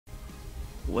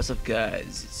What's up,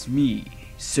 guys? It's me,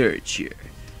 Zerge here,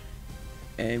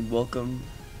 and welcome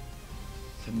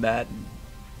to Madden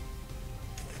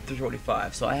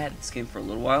 345. So I had this game for a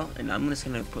little while, and I'm just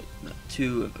gonna put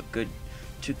two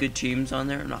good teams on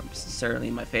there. Not necessarily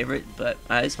my favorite, but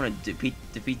I just want to defeat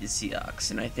the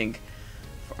Seahawks, and I think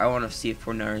I want to see if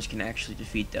 49ers can actually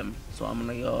defeat them. So I'm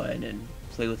gonna go ahead and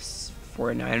play with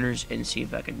 49ers and see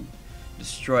if I can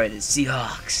destroy the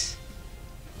Seahawks.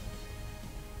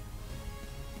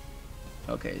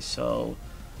 Okay, so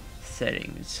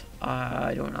settings.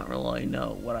 I do not really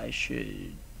know what I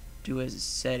should do as a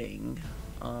setting.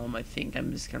 I think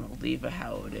I'm just gonna leave it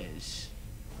how it is.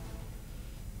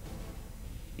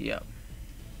 Yep.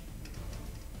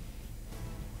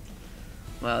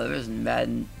 Well, there is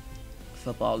Madden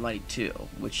Football 92,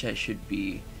 which I should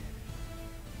be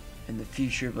in the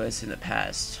future, but it's in the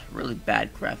past. Really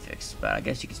bad graphics, but I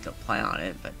guess you can still play on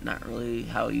it, but not really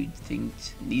how you'd think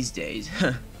these days.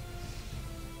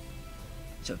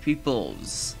 So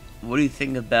peoples, what do you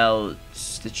think about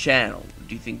the channel?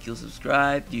 Do you think you'll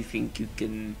subscribe? Do you think you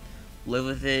can live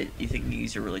with it? Do you think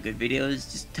these are really good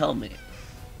videos? Just tell me.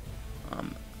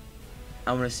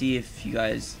 I want to see if you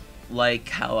guys like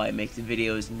how I make the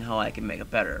videos and how I can make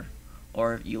it better,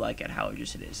 or if you like it how it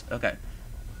just it is. Okay,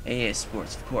 AS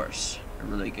Sports, of course, are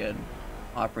really good.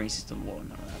 Operating system, well,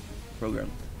 not that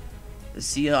program. The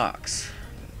Seahawks,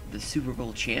 the Super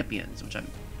Bowl champions, which I'm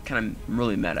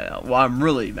really mad about. Well, I'm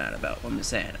really mad about what I'm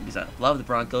saying, because I love the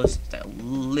Broncos. I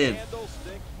live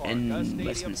in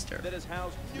Westminster.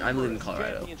 I live in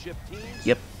Colorado.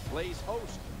 Yep.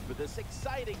 This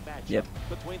exciting matchup Yep.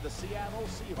 between the Seattle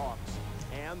Seahawks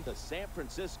and the San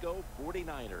Francisco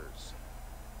 49ers.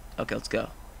 Okay, let's go.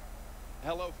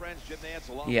 Hello, friends. Jim Nance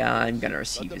along. Yeah, I'm gonna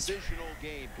receive this. Divisional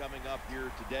game coming up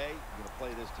here today. You're gonna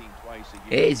play this team twice a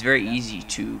year. It is very easy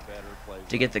to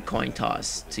get the coin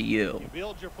toss to you. You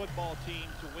build your football team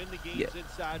to win the games Yep.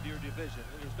 inside your division.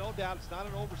 There's no doubt it's not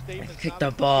an overstatement. Kick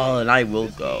the ball and I will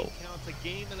go.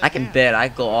 I can bet I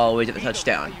go all the way to the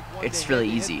touchdown. It's really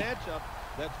easy.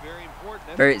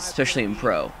 Very, especially in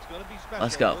pro.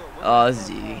 Let's go. Oh, this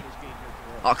is easy.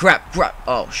 Oh, crap.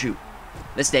 Oh, shoot.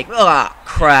 Mistake. Oh,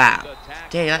 crap.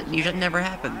 Dang, that usually never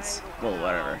happens. Well,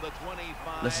 whatever.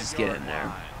 Let's just get in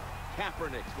there.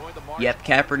 Yep,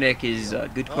 Kaepernick is a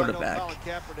good quarterback.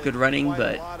 Good running,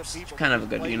 but kind of a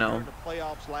good, you know.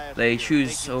 They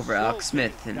choose over Alex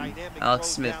Smith, and Alex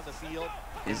Smith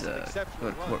is a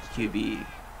good QB.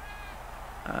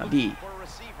 B.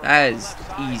 That is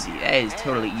easy. That is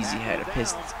totally easy how to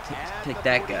pick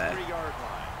that guy.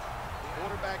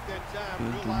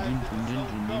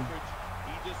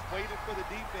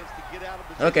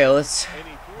 Okay,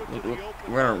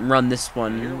 we're gonna run this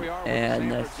one,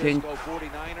 and I think.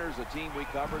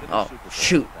 Oh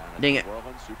shoot! Dang it!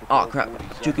 Oh crap!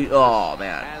 Oh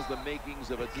man!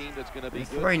 The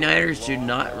 49ers do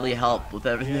not really help with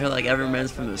everything. They're like every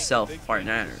man's from themselves.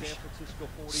 49ers.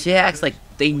 She acts like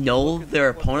they know their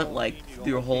opponent like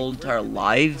their whole entire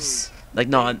lives. Like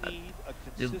not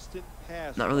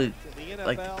really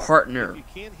like the partner,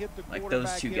 like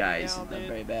those two guys in the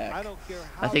very back.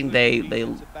 I think they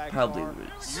probably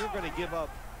lose.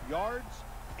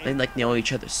 They like know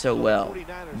each other so well.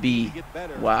 B,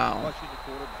 wow.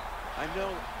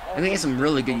 I think it's some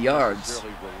really good yards.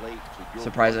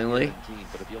 Surprisingly.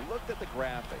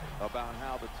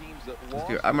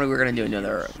 We're gonna do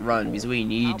another run because we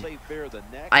need.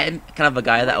 I am kind of a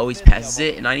guy that always passes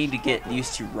it, and I need to get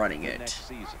used to running it.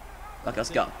 Okay,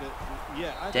 let's go.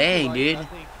 Dang, dude.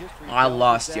 Oh, I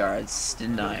lost yards,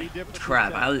 didn't I?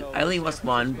 Crap. I only lost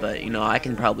one, but you know I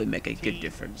can probably make a good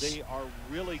difference.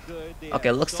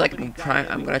 Okay, looks like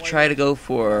I'm gonna try to go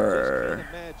for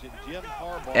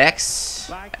X.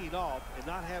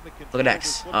 Look at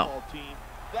X. Oh.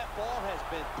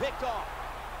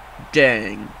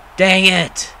 Dang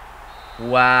it!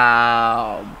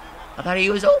 Wow. I thought he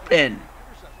was open.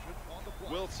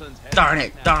 Darn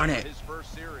it!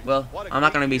 Well, I'm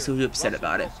not gonna be so upset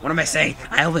about it. What am I saying?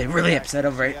 I'll be really upset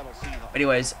over it.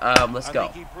 Anyways, let's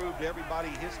go.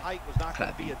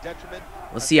 Crappy.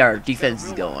 Let's see how our defense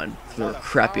is going for a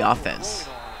crappy offense.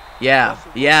 Yeah,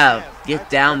 get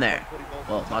down there.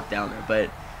 Well, not down there, but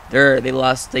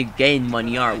they gained 1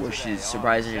 yard, which is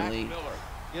surprisingly.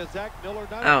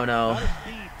 I don't know.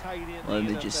 Let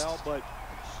me just.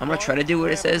 I'm gonna try to do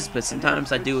what it says, but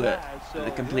sometimes I do it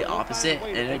the complete opposite,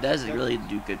 and it does really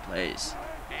do good plays.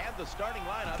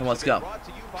 Come on, let's go.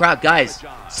 Crap, guys.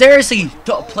 Seriously,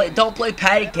 don't play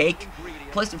patty cake.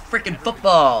 Play some freaking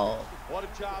football.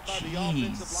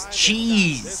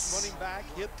 Jeez.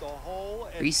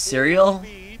 Are you cereal?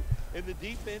 and the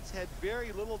defense had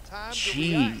very little time to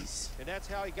react. Jeez. And that's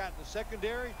how he got in the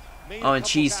secondary. Oh, and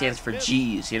cheese stands for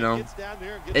G's, you know.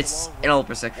 It's an old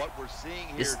perspective. What we're seeing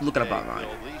here Just look it up today, online.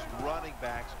 Bill, these running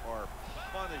backs are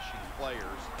punishing players.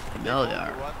 I know they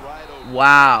are.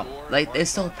 Wow. Like, they're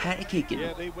still patty caking.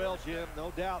 Yeah, they will, Jim,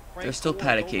 no doubt. They're still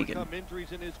patty caking. I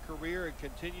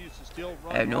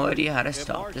have no idea how to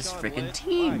stop this freaking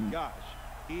team.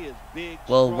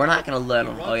 Well, we're not going to let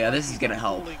them. Oh, yeah, this is going to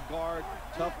help.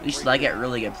 At least I get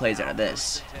really good plays out of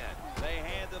this.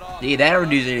 Yeah,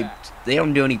 they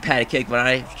don't do any patty cake when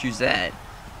I choose that.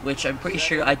 Which I'm pretty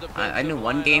sure I know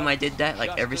one game I did that,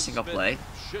 like every single play.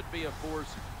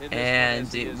 And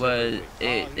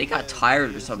it got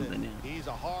tired or something.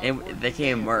 And it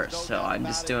became worse, so I'm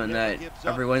just doing that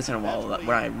every once in a while when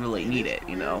I really need it,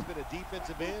 you know.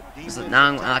 So now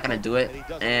I'm not gonna do it.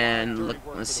 And look,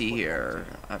 let's see here.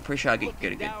 I'm pretty sure I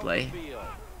get a good play.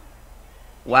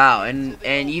 Wow, and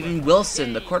even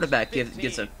Wilson, the quarterback,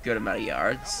 gets a good amount of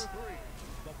yards.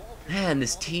 Man,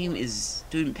 this team is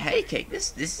doing pancake.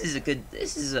 This is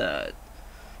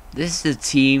a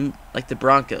team like the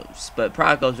Broncos, but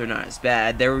Broncos are not as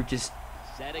bad. They were just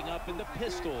setting up in the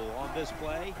pistol on this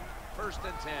play. 1st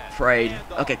and 10. Afraid.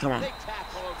 Okay, come on.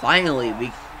 Finally,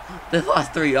 they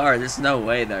lost 3 yards. There's no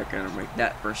way they're gonna make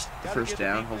that first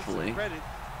down. Hopefully.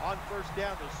 On first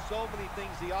down, there's so many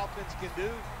things the offense can do.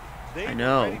 I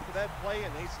know. Ready for that play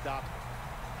and they stopped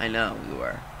it. I know we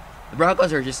were. The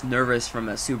Broncos are just nervous from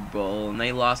a Super Bowl, and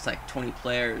they lost like 20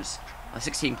 players,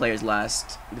 16 players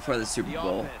before the Super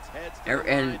Bowl,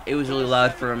 and it was really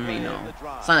loud for them. You know,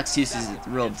 it's not excuses; it's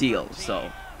the real deal. So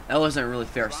that wasn't a really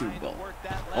fair Super Bowl.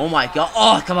 Oh my God!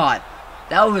 Oh, come on!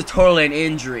 That was totally an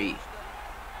injury,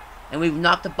 and we've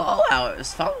knocked the ball out.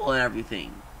 It's fumble and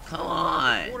everything. Come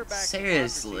on,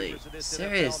 seriously,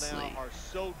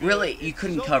 really? You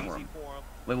couldn't cover him.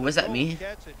 Wait, was that me?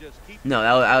 No,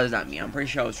 that was not me. I'm pretty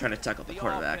sure I was trying to tackle the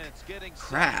quarterback.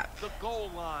 Crap.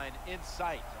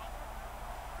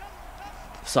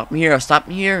 Stop me here. Stop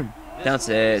me here. Down,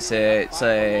 say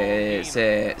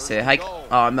hike. Oh,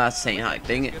 I'm not saying hike.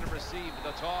 Dang it.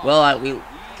 Well,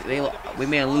 we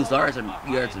may lose yards. I'm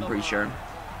pretty sure.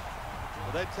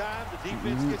 That time, the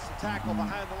defense gets the tackle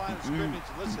behind the line of scrimmage.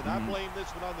 Listen, I blame this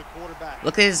one on the quarterback.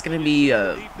 Look like it's going to be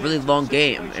a really long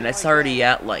game, and it's already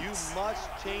at like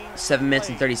 7 minutes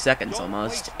and 30 seconds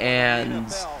almost,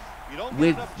 and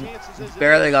we've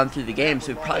barely gone through the game,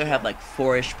 so we probably have like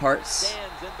 4-ish parts,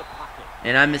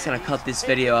 and I'm just going to cut this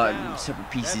video out in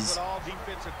separate pieces.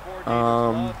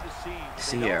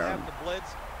 See here.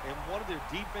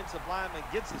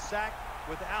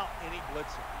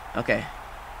 Okay.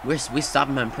 We stop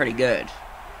them pretty good.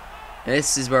 And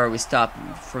this is where we stop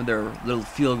them from their little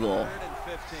field goal.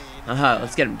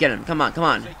 Let's get him, come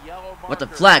on. What the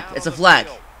flag? It's a flag.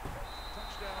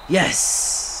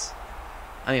 Yes.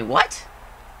 I mean, what?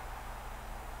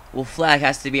 Well, flag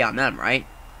has to be on them, right?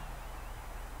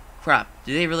 Crap.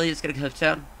 Did they really just get a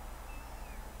touchdown?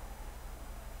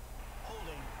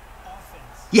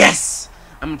 Yes!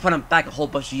 I'm gonna put him back a whole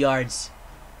bunch of yards.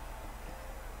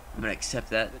 I'm gonna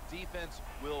accept that. The defense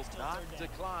will not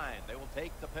decline. They will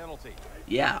take the penalty.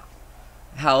 Yeah.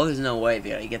 Hell, there's no way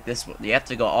they're gonna get this one. You have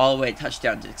to go all the way to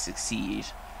touchdown to succeed.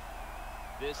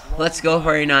 Let's go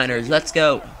 49ers. Let's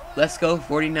go. Let's go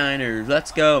 49ers.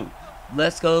 Let's go.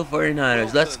 Let's go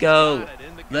 49ers. Let's go.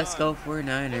 Let's go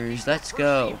 49ers. Let's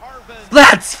go.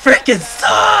 Let's freaking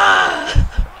suck!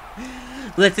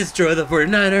 Let's destroy the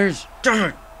 49ers.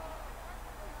 Darn.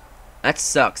 That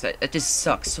sucks. That just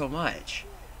sucks so much.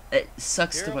 It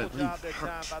sucks to my blue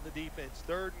heart.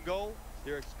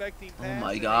 Oh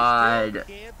my God.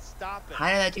 How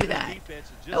did I do that?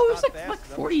 That was like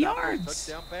 40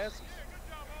 yards.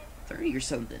 30 or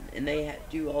something. And they had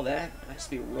to do all that? That has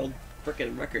to be a world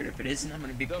freaking record. If it isn't, I'm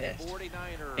going to be pissed.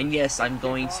 And yes, I'm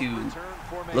going to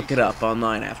look it up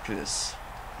online after this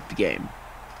game.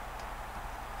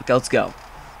 Okay, let's go.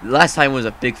 The last time was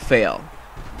a big fail.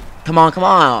 Come on, come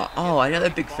on. Oh, another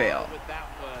big fail.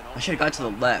 I should have gone to the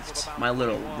left. My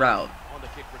little route.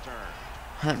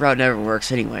 That route never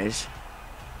works anyways.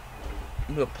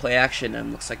 I'm going to play action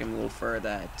and looks like I'm a little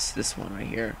further. That's this one right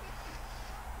here.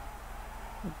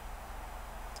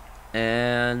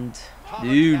 And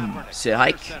dude, say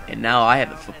hike. And now I have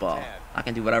the football. I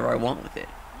can do whatever I want with it.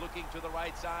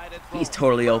 He's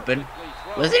totally open.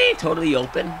 Wasn't he totally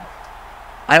open?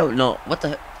 I don't know. What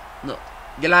the? No.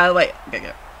 Get out of the way. Okay,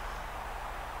 go.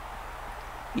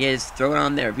 Yeah, just throw it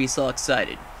on there. Be so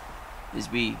excited. Is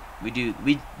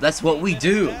that's what we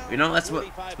do. You know, that's what.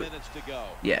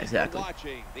 Yeah, exactly.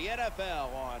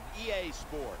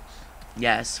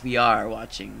 Yes, we are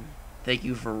watching. Thank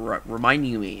you for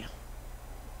reminding me.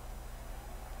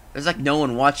 There's like no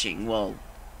one watching. Well,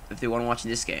 if they want to watch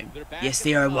this game. Yes,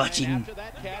 they are watching.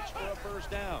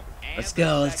 Let's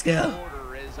go, let's go.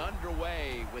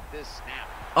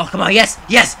 Oh, come on, yes,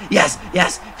 yes, yes,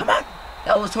 yes. Come on.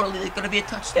 That was totally going to be a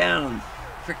touchdown.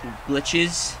 Freaking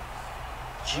glitches.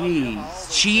 Jeez,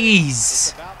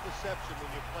 jeez.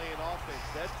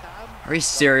 Are you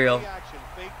serial?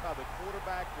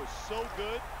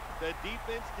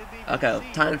 Okay,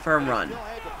 time for a run.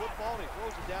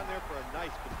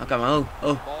 Oh, come on.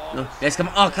 Oh, no. Yes, come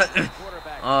on.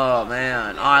 Oh,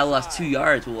 man. Oh, I lost 2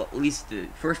 yards. Well, at least the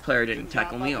first player didn't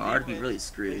tackle me, or I'd be really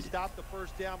screwed.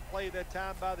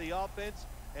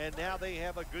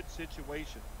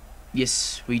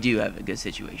 Yes, we do have a good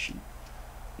situation.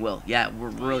 Well, yeah, we're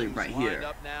really right here.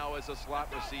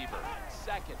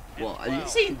 Well,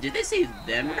 did they say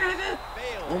them were gonna have it?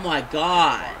 Oh my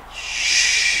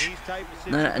gosh.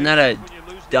 Not a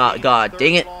god,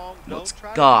 dang it. No, it's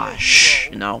gosh,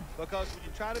 you know. Because when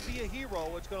you try to be a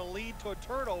hero, it's going to lead to a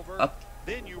turnover.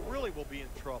 Then you really will be in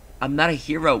trouble. I'm not a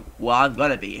hero. Well, I'm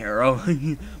gonna be a hero.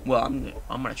 Well, I'm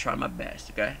gonna try my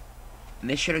best, okay? And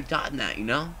they should have gotten that, you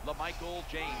know?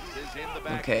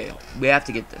 Okay, we have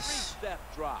to get this.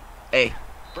 Hey.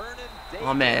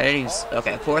 Oh man, I didn't even,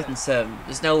 okay, 4th and 7.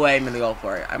 There's no way I'm gonna go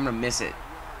for it. I'm gonna miss it.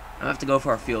 I have to go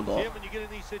for a field goal. When you get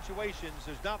in these situations,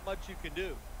 there's not much you can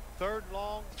do. 3rd and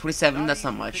long. 27. That's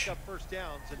not much.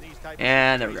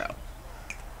 And there we go.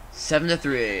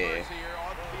 7-3.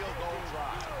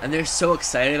 And they're so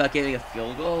excited about getting a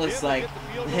field goal. It's like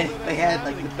they had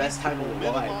like the best time of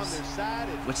their lives,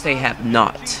 which they have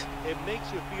not.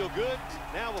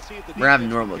 We're having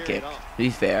normal kick. To be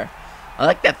fair, I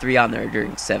like that 3 on there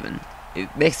during 7.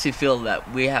 It makes me feel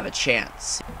that we have a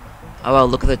chance. Oh well,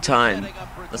 look at the time.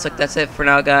 Looks like that's it for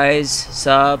now, guys.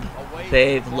 Sub,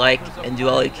 fave, like, and do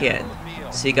all you can.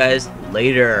 See you guys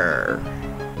later.